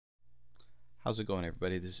How's it going,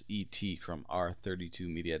 everybody? This is ET from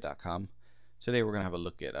r32media.com. Today we're going to have a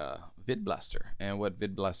look at VidBlaster. And what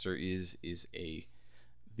VidBlaster is a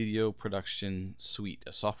video production suite,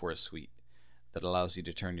 a software suite that allows you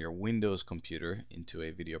to turn your Windows computer into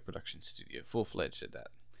a video production studio, full-fledged at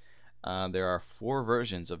that. There are 4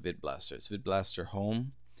 versions of VidBlaster. It's VidBlaster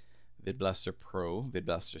Home, VidBlaster Pro,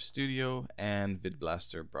 VidBlaster Studio, and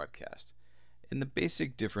VidBlaster Broadcast. And the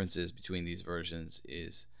basic differences between these versions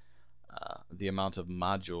is the amount of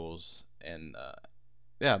modules and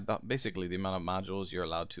basically the amount of modules you're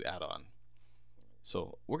allowed to add on.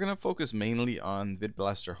 So we're going to focus mainly on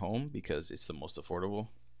VidBlaster Home because it's the most affordable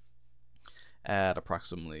at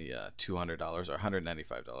approximately $200 or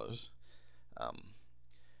 $195.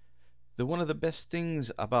 One of the best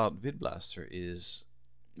things about VidBlaster is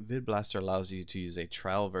VidBlaster allows you to use a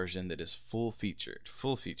trial version that is full featured,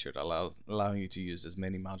 allowing you to use as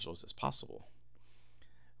many modules as possible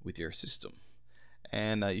with your system.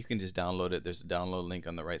 And you can just download it. There's a download link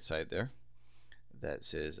on the right side there that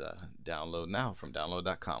says download now from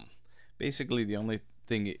download.com. Basically, the only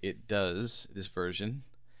thing it does, this version,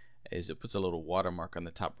 is it puts a little watermark on the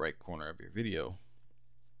top right corner of your video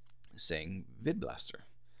saying VidBlaster.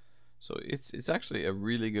 So it's actually a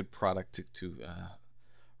really good product to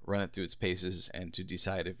run it through its paces and to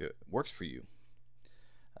decide if it works for you.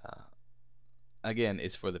 Again,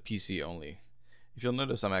 it's for the PC only. If you'll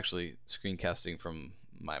notice, I'm actually screencasting from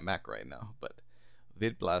my Mac right now, but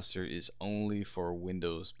VidBlaster is only for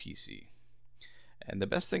Windows PC. And the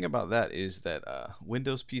best thing about that is that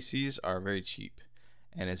Windows PCs are very cheap,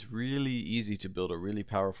 and it's really easy to build a really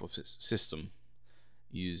powerful system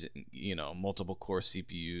using, multiple core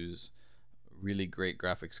CPUs, really great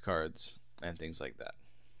graphics cards, and things like that.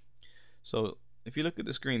 So if you look at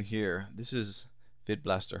the screen here, this is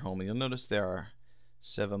VidBlaster Home, and you'll notice there are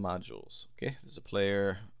 7 modules. Okay, there's a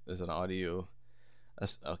player, there's an audio,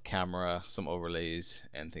 a camera, some overlays,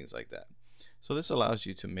 and things like that. So this allows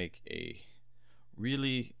you to make a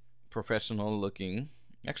really professional looking,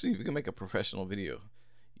 actually you can make a professional video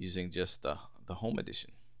using just the home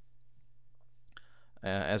edition.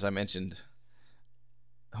 As I mentioned,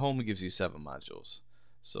 home gives you 7 modules,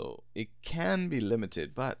 so it can be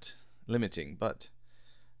limiting, but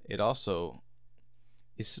it also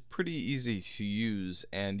it's pretty easy to use,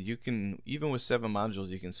 and you can, even with 7 modules,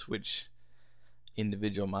 you can switch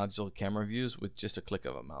individual module camera views with just a click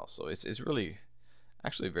of a mouse. So it's really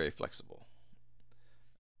actually very flexible.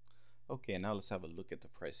 Okay, now let's have a look at the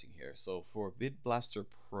pricing here. So for VidBlaster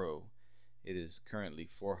Pro, it is currently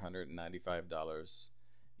 $495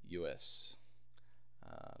 US.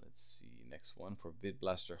 Let's see, next one for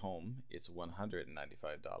VidBlaster Home, it's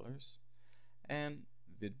 $195, and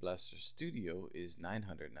VidBlaster Studio is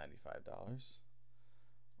 $995,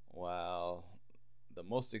 while the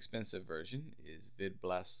most expensive version is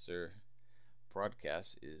VidBlaster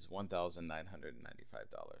Broadcast is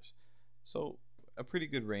 $1,995. So a pretty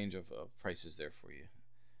good range of prices there for you.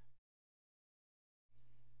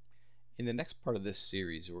 In the next part of this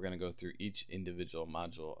series, we're going to go through each individual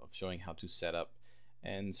module of showing how to set up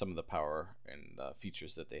and some of the power and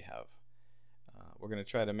features that they have. We're going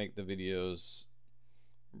to try to make the videos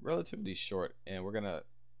relatively short, and we're gonna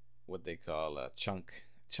what they call chunk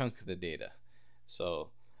the data.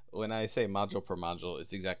 So when I say module per module,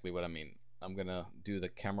 it's exactly what I mean. I'm gonna do the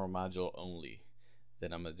camera module only,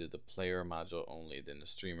 then I'm gonna do the player module only, then the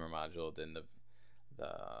streamer module, then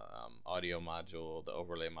the audio module, the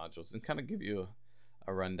overlay modules, and kind of give you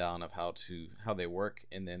a rundown of how they work.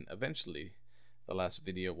 And then eventually the last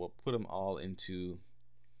video will put them all into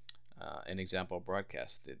an example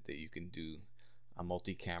broadcast that you can do a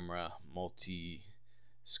multi-camera,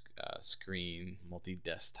 multi-screen,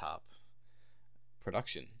 multi-desktop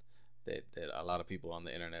production that a lot of people on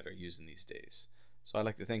the internet are using these days. So I'd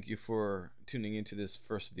like to thank you for tuning into this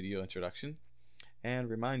first video introduction, and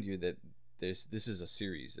remind you that this is a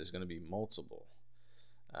series. There's going to be multiple,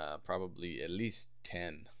 probably at least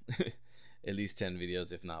 10 at least 10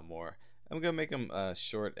 videos, if not more. I'm going to make them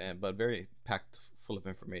short but very packed full of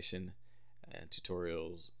information and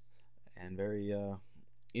tutorials, and very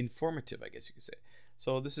informative, I guess you could say.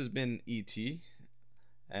 So this has been ET,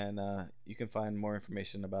 and you can find more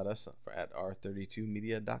information about us at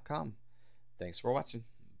r32media.com. Thanks for watching.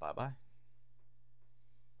 Bye bye.